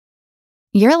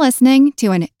You're listening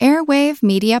to an Airwave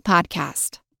Media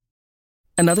Podcast.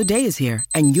 Another day is here,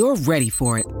 and you're ready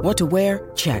for it. What to wear?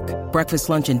 Check. Breakfast,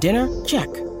 lunch, and dinner? Check.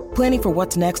 Planning for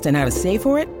what's next and how to save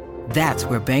for it? That's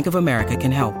where Bank of America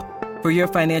can help. For your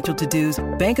financial to-dos,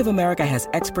 Bank of America has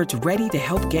experts ready to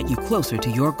help get you closer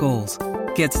to your goals.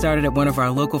 Get started at one of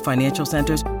our local financial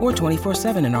centers or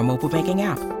 24/7 in our mobile banking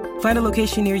app. Find a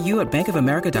location near you at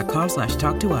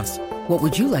bankofamerica.com/talktous. What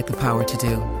would you like the power to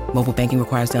do? Mobile banking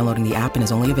requires downloading the app and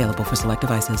is only available for select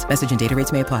devices. Message and data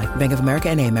rates may apply. Bank of America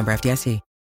N.A., member FDIC.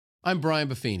 I'm Brian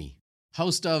Buffini,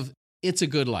 host of It's a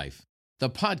Good Life, the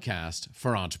podcast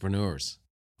for entrepreneurs.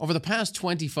 Over the past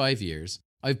 25 years,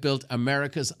 I've built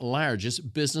America's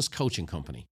largest business coaching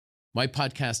company. My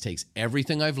podcast takes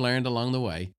everything I've learned along the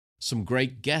way, some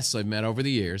great guests I've met over the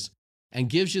years, and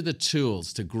gives you the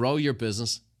tools to grow your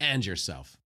business and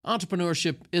yourself.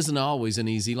 Entrepreneurship isn't always an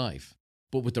easy life,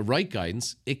 but with the right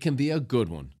guidance, it can be a good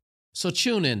one. So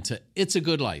tune in to It's a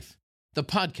Good Life, the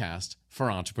podcast for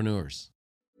entrepreneurs.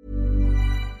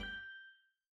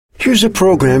 Here's a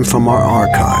program from our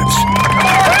archives.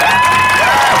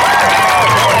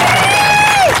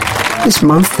 This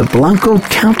month, the Blanco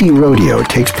County Rodeo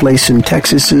takes place in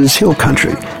Texas's Hill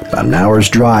Country, about an hour's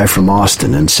drive from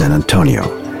Austin and San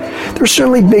Antonio. There are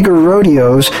certainly bigger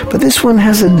rodeos, but this one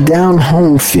has a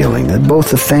down-home feeling that both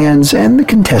the fans and the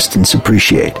contestants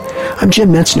appreciate. I'm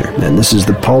Jim Metzner, and this is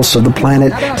the Pulse of the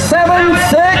Planet.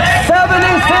 7-6,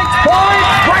 76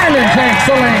 points, Brandon takes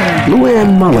the lead.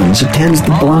 Luann Mullins attends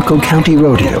the Blanco County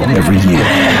Rodeo every year.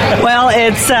 Well,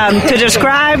 it's to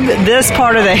describe this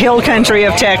part of the hill country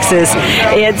of Texas,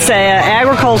 it's an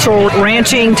agricultural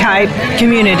ranching type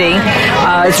community.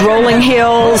 It's rolling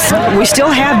hills. We still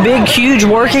have big, huge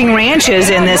working ranches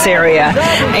in this area,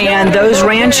 and those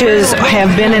ranches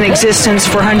have been in existence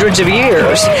for hundreds of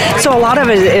years. So a lot of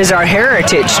it is our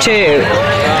heritage, too.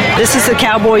 This is the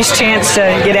Cowboys' chance to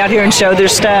get out here and show their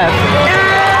stuff.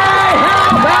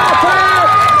 How about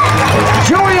that?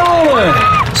 Joey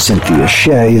Allen. Cynthia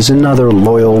Shea is another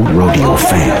loyal rodeo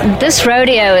fan. This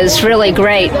rodeo is really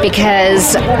great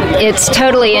because it's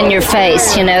totally in your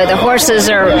face. You know, the horses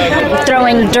are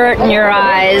throwing dirt in your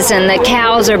eyes and the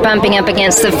cows are bumping up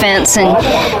against the fence, and,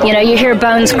 you know, you hear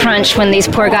bones crunch when these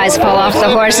poor guys fall off the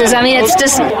horses. I mean, it's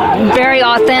just very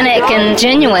authentic and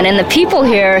genuine, and the people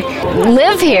here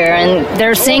live here, and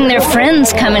they're seeing their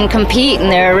friends come and compete,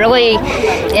 and they're really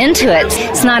into it.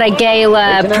 It's not a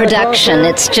gala production.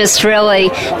 It's just really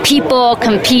people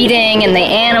competing and the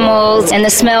animals and the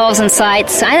smells and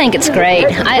sights. I think it's great.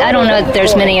 I don't know that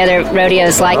there's many other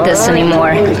rodeos like this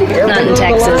anymore. Not in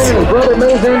Texas.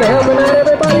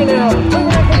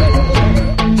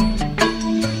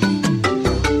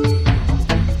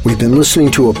 We've been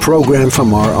listening to a program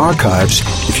from our archives.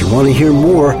 If you want to hear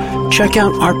more, check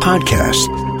out our podcast.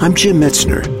 I'm Jim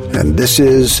Metzner, and this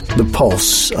is The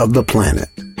Pulse of the Planet.